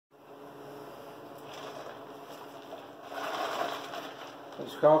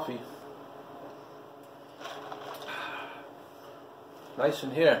Nice coffee. Nice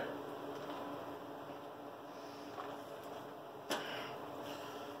in here.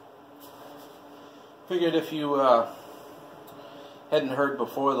 Figured if you hadn't heard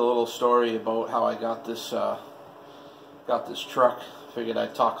before the little story about how I got this truck, figured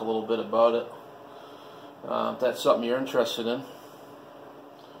I'd talk a little bit about it. If that's something you're interested in,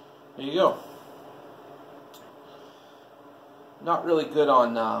 there you go. Not really good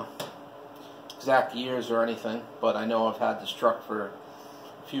on exact years or anything, but I know I've had this truck for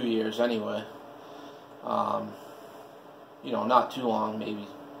a few years anyway. You know, not too long, maybe.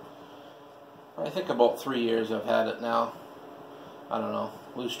 I think about 3 years I've had it now. I don't know,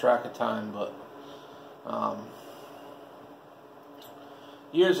 lose track of time, but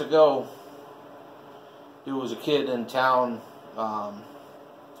years ago, there was a kid in town.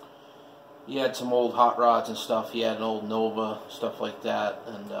 He had some old hot rods and stuff. He had an old Nova, stuff like that,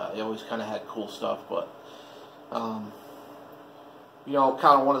 and he always kind of had cool stuff. But you know,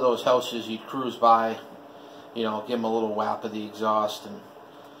 kind of one of those houses you'd cruise by, you know, give him a little whap of the exhaust and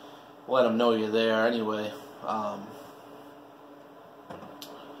let him know you're there anyway.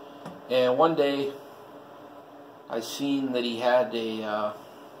 And one day I seen that he had a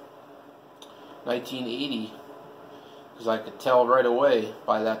 1980, because I could tell right away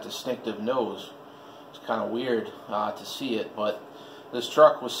by that distinctive nose. It's kind of weird to see it, but this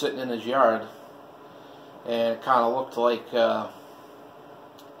truck was sitting in his yard, and it kind of looked like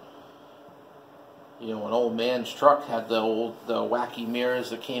you know, an old man's truck. Had the wacky mirrors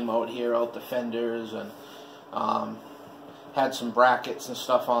that came out here, out the fenders, and had some brackets and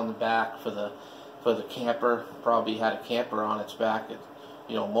stuff on the back for the camper. Probably had a camper on its back,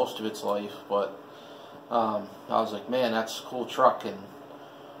 you know, most of its life. But I was like, man, that's a cool truck. And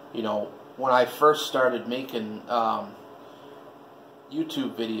you know, when I first started making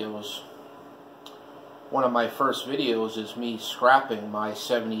YouTube videos, one of my first videos is me scrapping my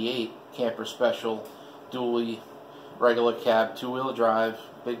 '78 Camper Special dually regular cab 2-wheel drive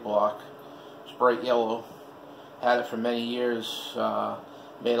big block. It's bright yellow. Had it for many years.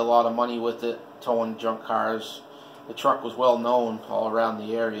 Made a lot of money with it, towing junk cars. The truck was well known all around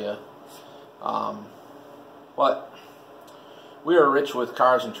the area. But we were rich with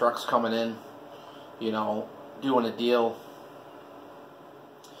cars and trucks coming in, you know, doing a deal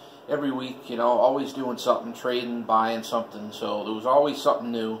every week, you know, always doing something, trading, buying something, so there was always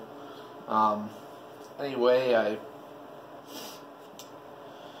something new. Anyway, I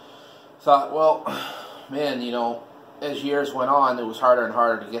thought, well, man, you know, as years went on, it was harder and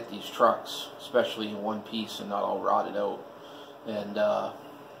harder to get these trucks, especially in one piece and not all rotted out. And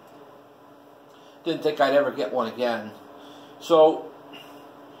didn't think I'd ever get one again. So,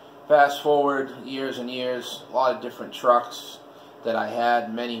 fast forward years and years, a lot of different trucks that I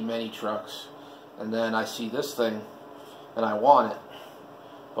had, many trucks, and then I see this thing, and I want it.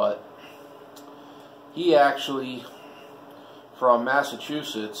 But he actually, from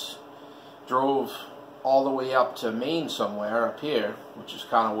Massachusetts, drove all the way up to Maine somewhere up here, which is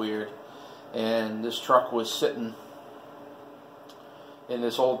kind of weird, and this truck was sitting in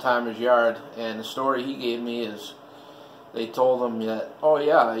this old-timer's yard. And the story he gave me is they told him that, oh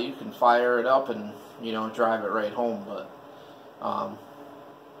yeah, you can fire it up and, you know, drive it right home. But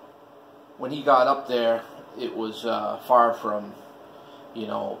when he got up there, it was far from, you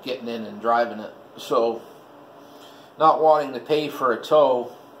know, getting in and driving it. So, not wanting to pay for a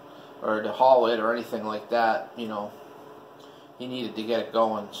tow or to haul it or anything like that, you know, he needed to get it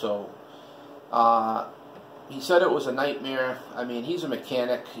going. So he said it was a nightmare. I mean, he's a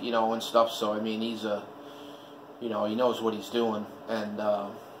mechanic, you know, and stuff, so I mean, he's a, you know, he knows what he's doing, and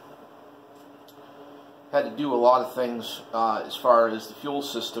had to do a lot of things as far as the fuel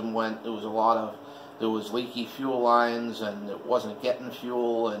system went. There was leaky fuel lines, and it wasn't getting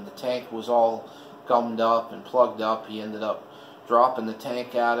fuel, and the tank was all gummed up and plugged up. He ended up dropping the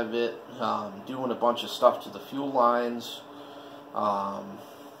tank out of it, doing a bunch of stuff to the fuel lines.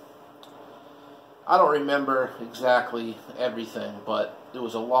 I don't remember exactly everything, but there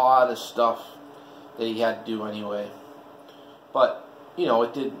was a lot of stuff that he had to do anyway. But, you know,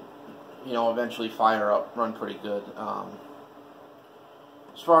 it did, you know, eventually fire up, run pretty good.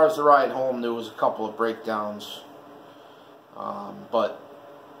 As far as the ride home, there was a couple of breakdowns, but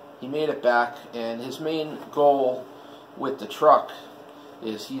he made it back, and his main goal with the truck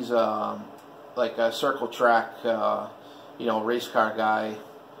is he's like a circle track, you know, race car guy,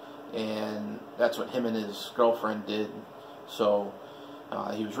 and that's what him and his girlfriend did. So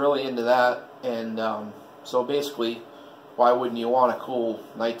he was really into that, and so basically, why wouldn't you want a cool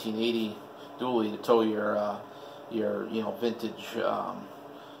 1980 dually to tow your your vintage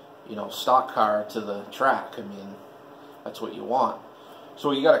stock car to the track. I mean, that's what you want.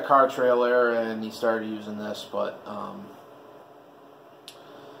 So he got a car trailer and he started using this, but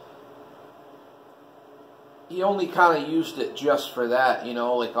he only kind of used it just for that,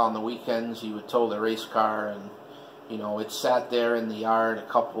 like on the weekends he would tow the race car, and it sat there in the yard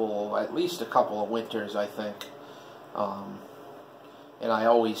at least a couple of winters, I think. And I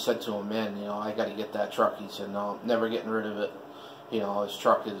always said to him, man, I got to get that truck. He said, no, I'm never getting rid of it. This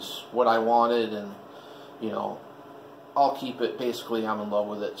truck is what I wanted, and I'll keep it. Basically, I'm in love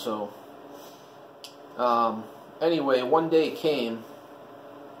with it. So anyway, one day came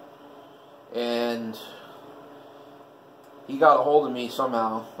and he got a hold of me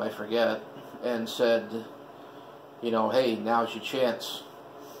somehow, I forget, and said, hey, now's your chance.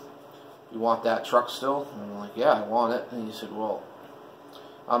 You want that truck still? And I'm like, yeah, I want it. And he said, well,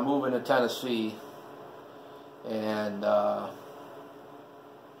 I'm moving to Tennessee, and I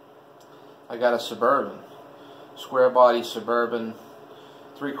got a Suburban, square body Suburban,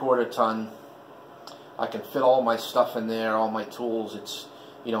 3/4 ton. I can fit all my stuff in there, all my tools. It's,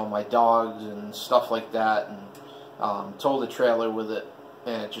 my dogs and stuff like that, and tow the trailer with it,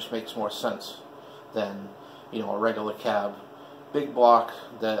 and it just makes more sense than, a regular cab. Big block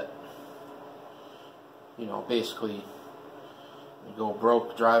that, basically you go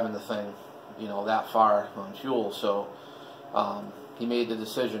broke driving the thing, that far on fuel. So he made the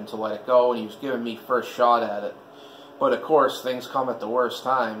decision to let it go, and he was giving me first shot at it. But of course, things come at the worst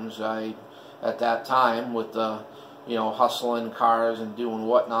times. At that time, with the, hustling cars and doing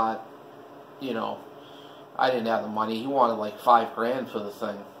whatnot, I didn't have the money. He wanted like $5 grand for the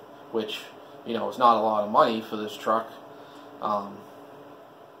thing, which, is not a lot of money for this truck. Now,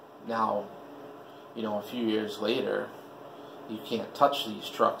 a few years later, you can't touch these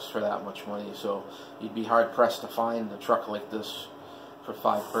trucks for that much money, so you'd be hard pressed to find a truck like this for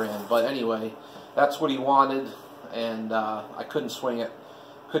 $5 grand. But anyway, that's what he wanted, and I couldn't swing it,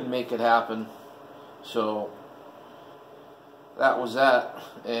 couldn't make it happen. So that was that,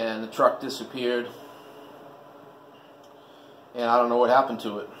 and the truck disappeared, and I don't know what happened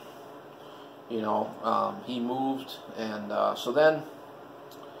to it. He moved, and so then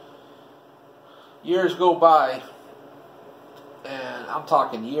years go by, and I'm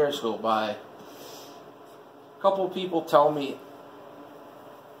talking years go by. A couple of people tell me,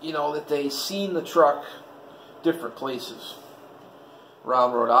 that they seen the truck different places,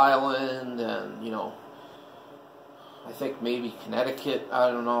 around Rhode Island, and I think maybe Connecticut, I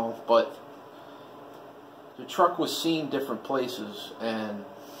don't know, but the truck was seen different places, and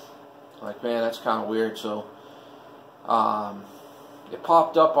like, man, that's kind of weird. So it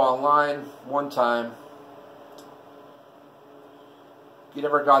popped up online one time. You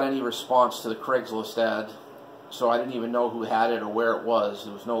never got any response to the Craigslist ad, so I didn't even know who had it or where it was.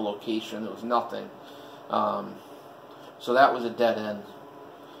 There was no location, there was nothing. So that was a dead end.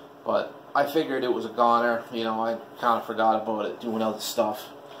 But I figured it was a goner. I kind of forgot about it, doing other stuff,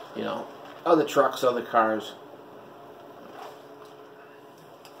 other trucks, other cars.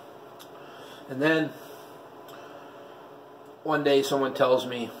 And then one day someone tells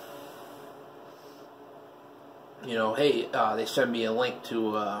me, hey, they send me a link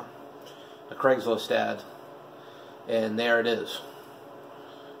to a Craigslist ad, and there it is.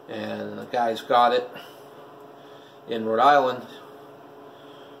 And the guy's got it in Rhode Island.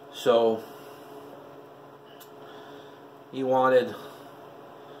 So he wanted,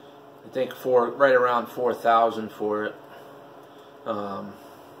 I think, right around $4,000 for it.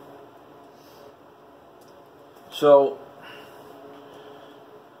 So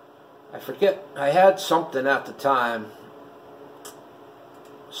I forget, I had something at the time,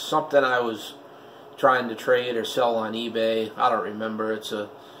 something I was trying to trade or sell on eBay. I don't remember.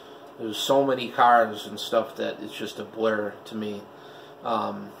 There's so many cars and stuff that it's just a blur to me.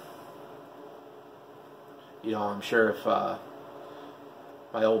 I'm sure if my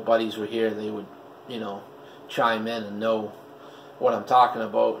old buddies were here, they would, chime in and know what I'm talking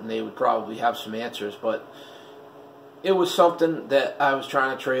about, and they would probably have some answers. But it was something that I was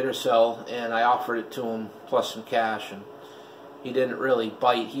trying to trade or sell, and I offered it to him plus some cash, and he didn't really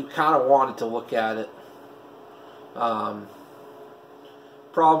bite. He kind of wanted to look at it.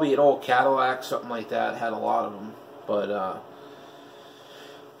 Probably an old Cadillac, something like that. Had a lot of them, but I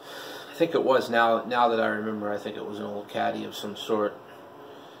think it was, now that I remember, I think it was an old Caddy of some sort.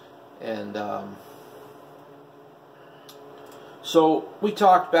 And so we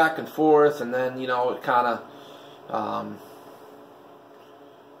talked back and forth, and then it kind of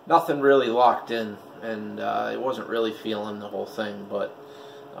nothing really locked in, and it wasn't really feeling the whole thing. But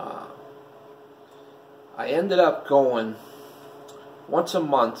I ended up going once a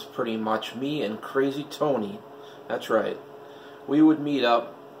month, pretty much, me and Crazy Tony. That's right. We would meet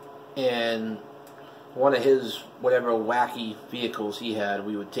up, and one of his whatever wacky vehicles he had,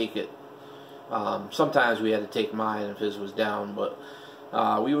 we would take it. Sometimes we had to take mine if his was down, but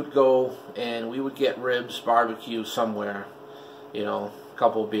we would go and we would get ribs, barbecue somewhere, you know, a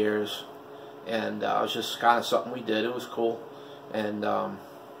couple beers, and it was just kind of something we did. It was cool. And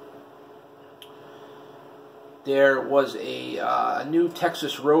there was a new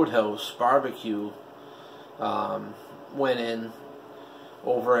Texas Roadhouse barbecue went in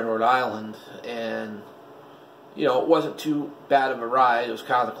over in Rhode Island, and you know, it wasn't too bad of a ride. It was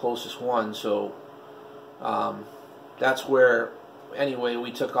kind of the closest one, so that's where, anyway,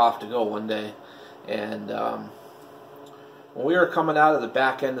 we took off to go one day. And when we were coming out of the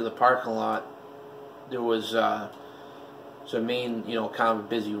back end of the parking lot, there was a main, you know, kind of a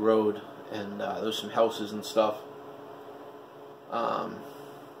busy road, and there was some houses and stuff.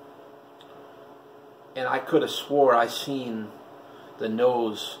 And I could have swore I seen the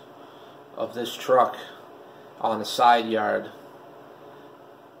nose of this truck on a side yard,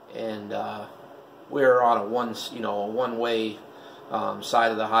 and we were on a one-way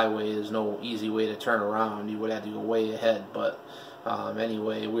side of the highway. There's no easy way to turn around. You would have to go way ahead. But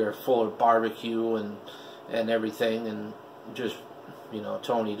anyway, we were full of barbecue and everything, and just, you know,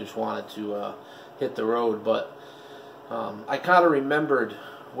 Tony just wanted to hit the road. But I kind of remembered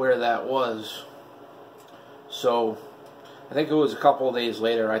where that was, so I think it was a couple of days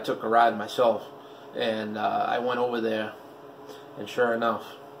later I took a ride myself, and I went over there, and sure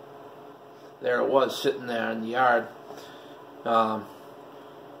enough, there it was, sitting there in the yard.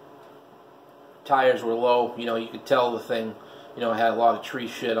 Tires were low, you know, you could tell the thing, you know, had a lot of tree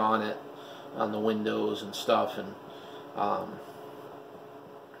shit on it, on the windows and stuff, and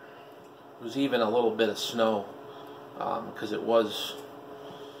it was even a little bit of snow, because it was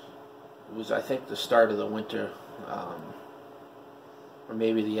I think the start of the winter, or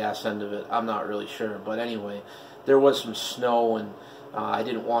maybe the ass end of it. I'm not really sure, but anyway, there was some snow, and I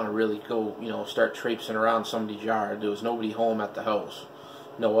didn't want to really go, you know, start traipsing around somebody's yard. There was nobody home at the house,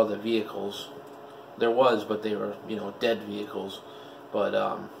 no other vehicles. There was, but they were, you know, dead vehicles, but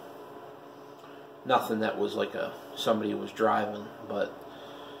nothing that was like somebody was driving. But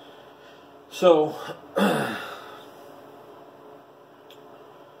so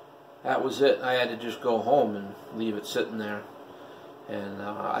that was it. I had to just go home and leave it sitting there. And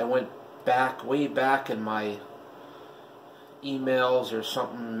I went back, way back in my emails or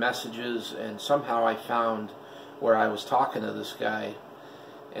something, messages, and somehow I found where I was talking to this guy.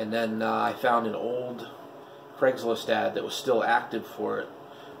 And then I found an old Craigslist ad that was still active for it.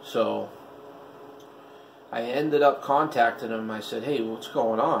 So I ended up contacting him. I said, "Hey, what's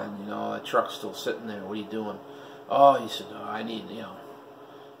going on? You know, that truck's still sitting there. What are you doing?" Oh, he said, "Oh, I need, you know,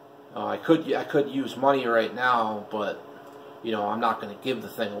 I could use money right now, but you know, I'm not going to give the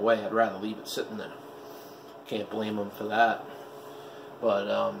thing away. I'd rather leave it sitting there." Can't blame him for that. But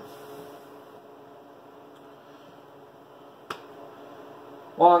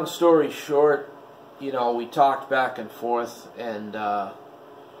long story short, you know, we talked back and forth, and I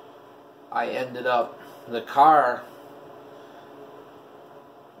ended up, the car,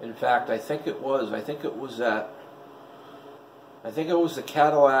 in fact, I think it was the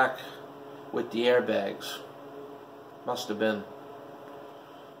Cadillac with the airbags. Must have been.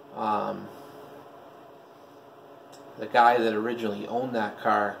 The guy that originally owned that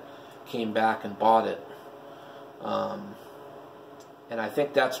car came back and bought it. And I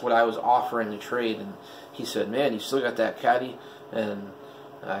think that's what I was offering to trade. And he said, "Man, you still got that Caddy?" And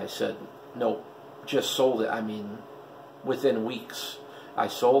I said, "Nope, just sold it. I mean, within weeks, I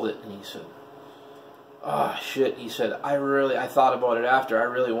sold it." And he said, "Oh, shit." He said, I thought about it after. I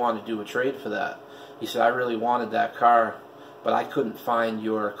really wanted to do a trade for that." He said, "I really wanted that car, but I couldn't find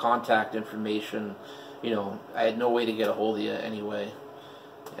your contact information. You know, I had no way to get a hold of you anyway."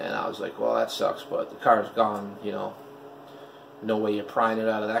 And I was like, "Well, that sucks, but the car's gone, you know. No way you're prying it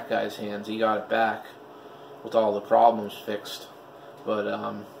out of that guy's hands. He got it back with all the problems fixed." But,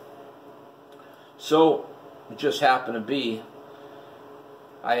 so, it just happened to be,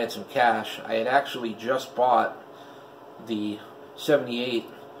 I had some cash. I had actually just bought the 78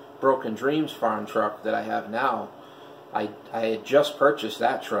 Broken Dreams farm truck that I have now. I had just purchased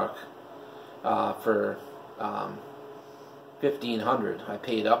that truck for $1,500. I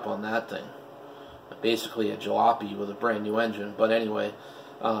paid up on that thing. Basically a jalopy with a brand new engine. But anyway,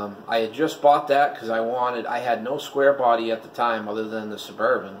 I had just bought that because I had no square body at the time other than the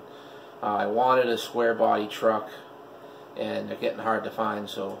Suburban. I wanted a square body truck, and they're getting hard to find,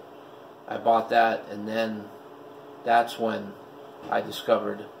 so I bought that, and then that's when I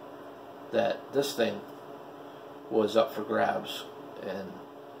discovered that this thing was up for grabs. And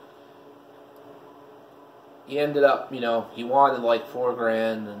he ended up, he wanted like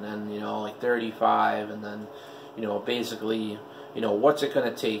 $4,000, and then, like 35, and then, basically, what's it going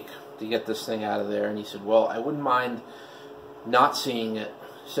to take to get this thing out of there? And he said, well, I wouldn't mind not seeing it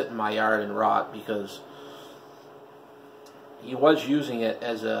sit in my yard and rot, because he was using it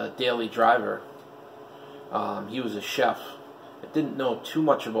as a daily driver. He was a chef. I didn't know too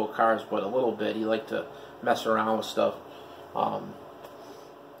much about cars, but a little bit. He liked to mess around with stuff.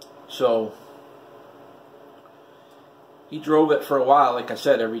 So he drove it for a while, like I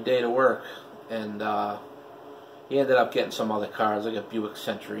said, every day to work. And he ended up getting some other cars, like a Buick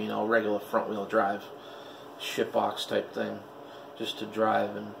Century, regular front-wheel drive, shitbox type thing, just to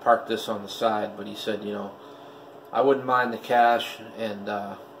drive, and park this on the side. But he said, I wouldn't mind the cash, and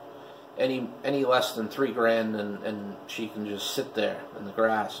any less than $3,000, and she can just sit there in the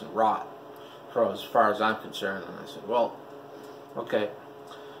grass and rot, for as far as I'm concerned. And I said, well, okay,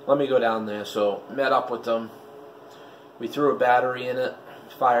 let me go down there. So met up with them. We threw a battery in it,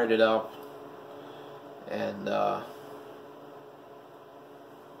 fired it up, and that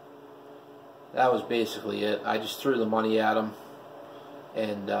was basically it. I just threw the money at him,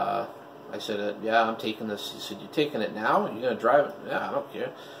 and I said, yeah, I'm taking this. He said, you taking it now? You're going to drive it? Yeah, I don't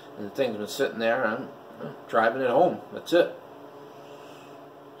care. And the thing's been sitting there, and I'm driving it home. That's it.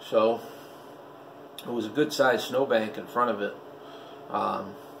 So it was a good-sized snowbank in front of it.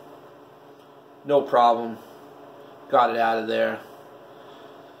 No problem. Got it out of there.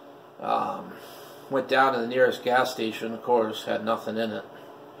 Went down to the nearest gas station, of course, had nothing in it.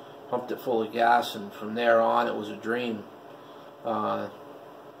 Pumped it full of gas, and from there on, it was a dream.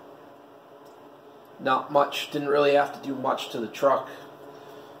 Not much, didn't really have to do much to the truck,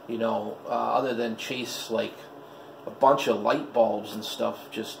 other than chase like a bunch of light bulbs and stuff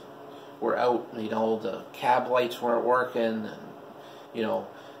just were out. The cab lights weren't working, and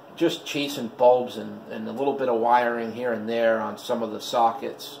just chasing bulbs and a little bit of wiring here and there on some of the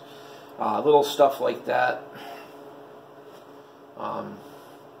sockets, little stuff like that.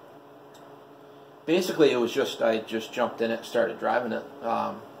 Basically, it was just, I just jumped in it, started driving it.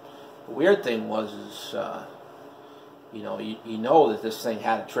 The weird thing was, you know that this thing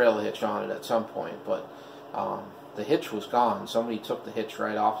had a trailer hitch on it at some point, but the hitch was gone. Somebody took the hitch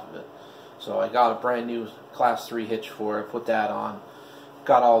right off of it. So I got a brand new Class 3 hitch for it, put that on,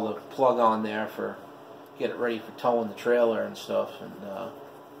 got all the plug on there for, get it ready for towing the trailer and stuff. And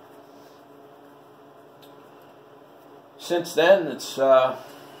since then, it's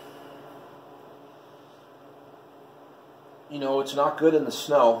it's not good in the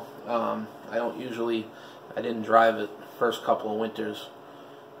snow. I didn't drive it first couple of winters.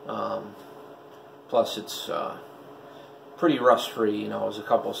 Plus it's pretty rust free, there's a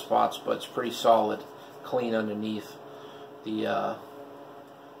couple of spots, but it's pretty solid, clean underneath. The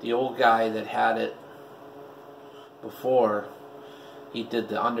old guy that had it before, he did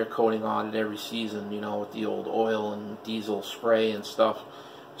the undercoating on it every season, with the old oil and diesel spray and stuff.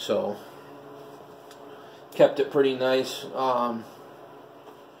 So kept it pretty nice. I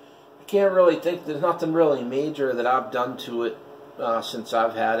can't really think, there's nothing really major that I've done to it since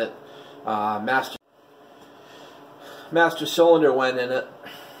I've had it. Master cylinder went in it.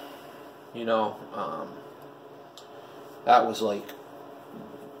 That was like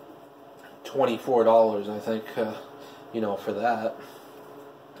 $24, I think, for that.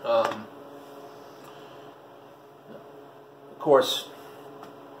 Of course,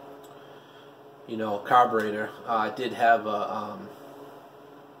 carburetor. I did have a,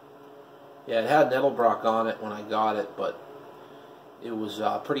 it had an Edelbrock on it when I got it, but it was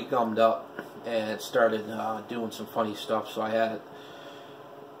pretty gummed up, and it started doing some funny stuff. So I had it,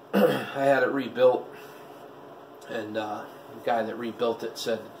 I had it rebuilt, and the guy that rebuilt it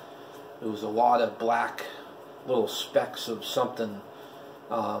said it was a lot of black little specks of something,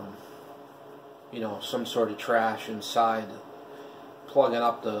 some sort of trash inside, plugging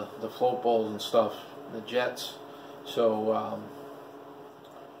up the float bowls and stuff, the jets. So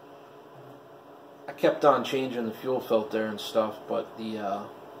I kept on changing the fuel filter and stuff, but you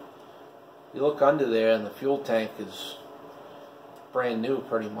look under there and the fuel tank is brand new,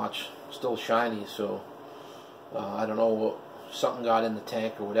 pretty much, still shiny. So I don't know what, something got in the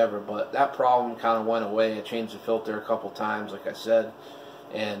tank or whatever, but that problem kind of went away. I changed the filter a couple times, like I said,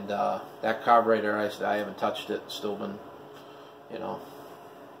 and that carburetor, I haven't touched it. Still been,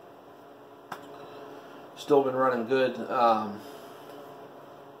 still been running good.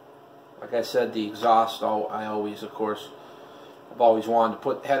 Like I said, the exhaust, I always, of course, I've always wanted to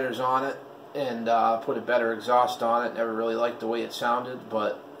put headers on it and put a better exhaust on it. Never really liked the way it sounded,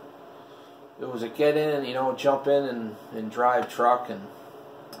 but it was a get in, you know, jump in and drive truck, and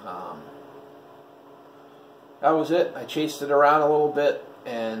that was it. I chased it around a little bit,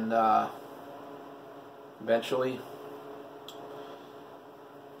 and eventually,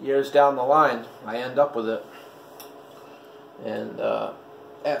 years down the line, I end up with it. And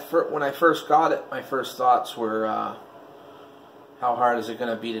when I first got it, my first thoughts were, how hard is it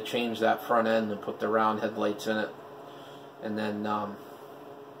going to be to change that front end and put the round headlights in it? And then, I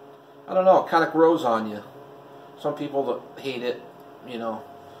don't know, it kind of grows on you. Some people hate it, you know.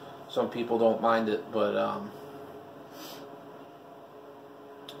 Some people don't mind it, but,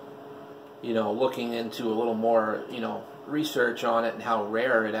 you know, looking into a little more, you know, research on it and how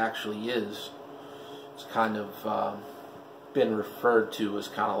rare it actually is, it's kind of been referred to as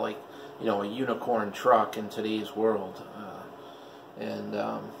kind of like, you know, a unicorn truck in today's world. And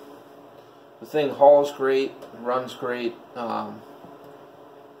the thing hauls great, runs great,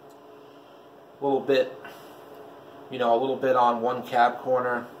 little bit, you know, a little bit on one cab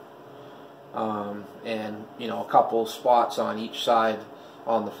corner, and, you know, a couple spots on each side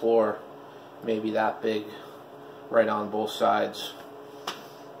on the floor, maybe that big, right on both sides.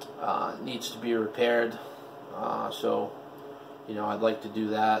 Needs to be repaired, so, you know, I'd like to do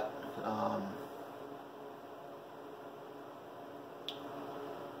that.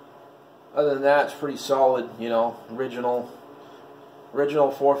 Other than that, it's pretty solid, you know. Original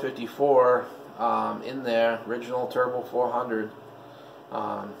 454 in there, original turbo 400.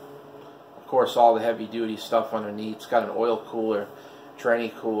 Of course, all the heavy duty stuff underneath. It's got an oil cooler,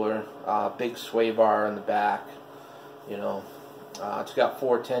 tranny cooler, big sway bar in the back. You know, it's got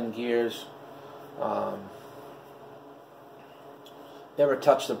 410 gears. Never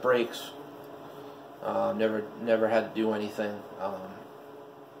touched the brakes. Never had to do anything.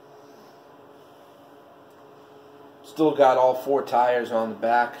 Still got all 4 tires on the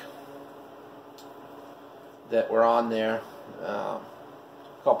back that were on there. A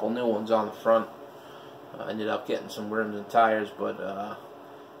couple new ones on the front. I ended up getting some rims and tires, but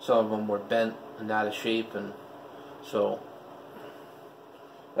some of them were bent and out of shape, and so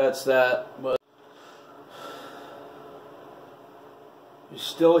that's that. But you're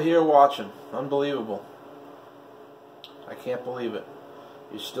still here watching. Unbelievable. I can't believe it.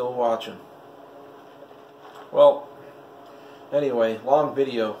 You're still watching. Well, anyway, long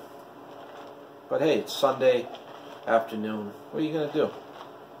video. But hey, it's Sunday afternoon. What are you going to do?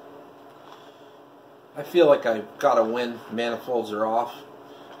 I feel like I got a win. Manifolds are off.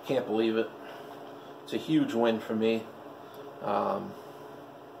 Can't believe it. It's a huge win for me.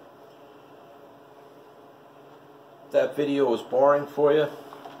 That video was boring for you.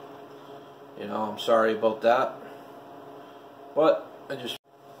 You know, I'm sorry about that. But I just,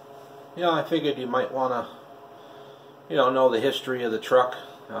 you know, I figured you might want to, you know the history of the truck.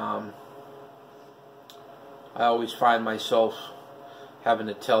 I always find myself having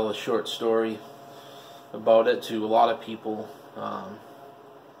to tell a short story about it to a lot of people.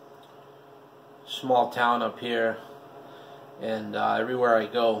 Small town up here, and everywhere I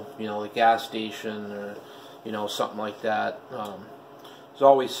go, you know, the gas station or, you know, something like that, there's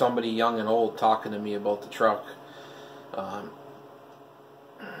always somebody young and old talking to me about the truck. Of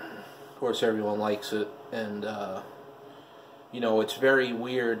course, everyone likes it, and you know, it's very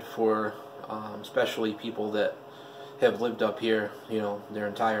weird for especially people that have lived up here, you know, their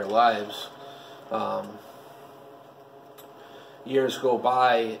entire lives. Years go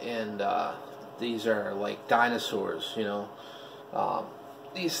by, and these are like dinosaurs, you know.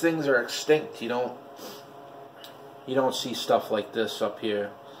 These things are extinct. You don't see stuff like this up here,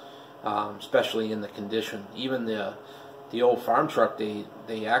 especially in the condition. Even the old farm truck,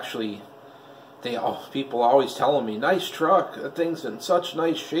 people always telling me, nice truck, that thing's in such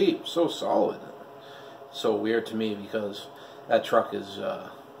nice shape, so solid. So weird to me, because that truck is,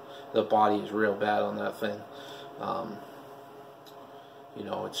 the body is real bad on that thing. You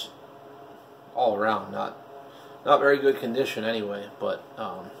know, it's all around not very good condition anyway, but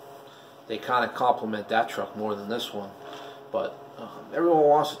they kind of compliment that truck more than this one. But everyone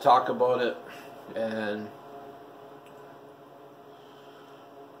wants to talk about it, and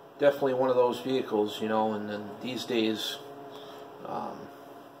definitely one of those vehicles, you know. And then these days,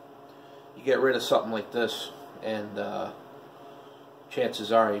 you get rid of something like this, and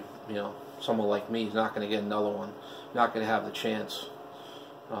chances are, you know, someone like me is not going to get another one. Not going to have the chance.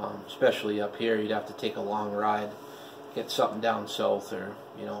 Especially up here, you'd have to take a long ride, get something down south, or,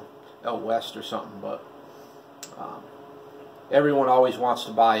 you know, out west or something. But everyone always wants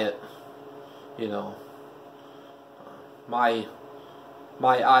to buy it, you know. My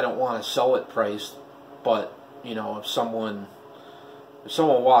my I don't want to sell it price, but you know, if someone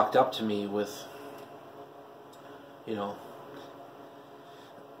walked up to me with, you know,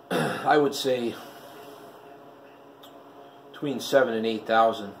 I would say between 7,000 and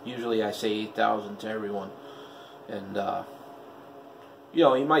 8,000. Usually I say 8,000 to everyone, and you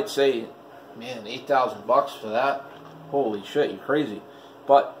know, you might say, man, $8,000 for that? Holy shit, you're crazy.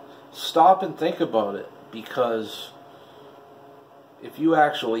 But stop and think about it, because if you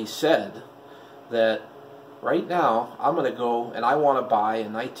actually said that right now I'm going to go and I want to buy a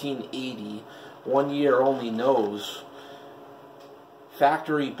 1980 1 year only nose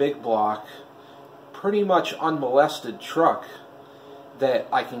factory big block, pretty much unmolested truck that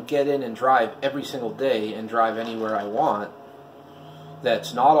I can get in and drive every single day and drive anywhere I want,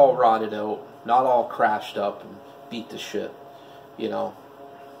 that's not all rotted out, not all crashed up and beat to shit, you know,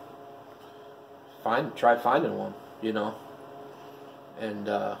 try finding one, you know. And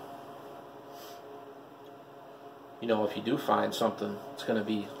you know, if you do find something, it's going to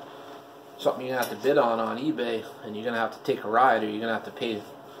be something you're going to have to bid on eBay, and you're going to have to take a ride, or you're going to have to pay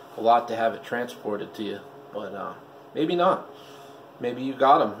a lot to have it transported to you. But maybe not. Maybe you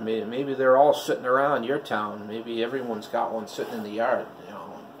got them. Maybe they're all sitting around your town. Maybe everyone's got one sitting in the yard, you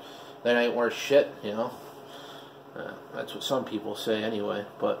know. They ain't worth shit, you know. That's what some people say anyway.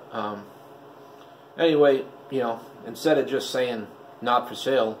 But anyway, you know, instead of just saying not for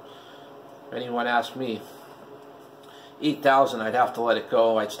sale, if anyone asked me, 8,000, I'd have to let it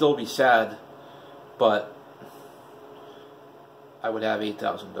go. I'd still be sad, but I would have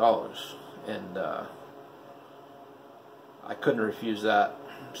 $8,000, and I couldn't refuse that.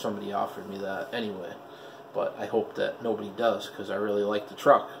 Somebody offered me that anyway, but I hope that nobody does, because I really like the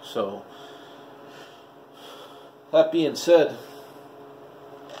truck. So that being said,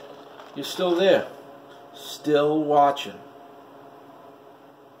 you're still there, still watching,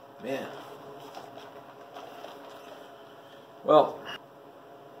 man. Well,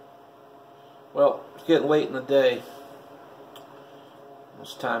 it's getting late in the day.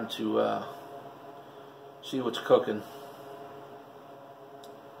 It's time to see what's cooking.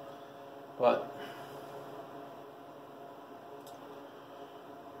 But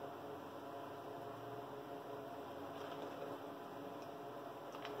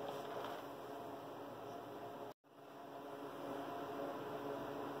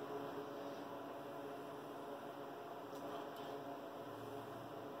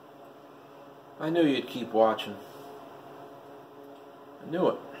I knew you'd keep watching. I knew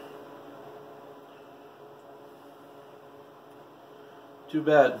it. Too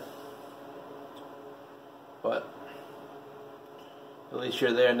bad. But at least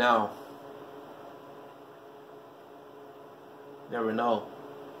you're there now. Never know.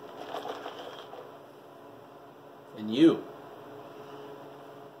 And you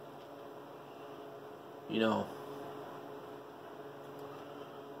know,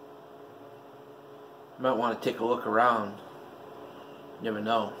 you might want to take a look around. You never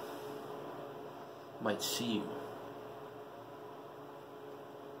know. Might see you.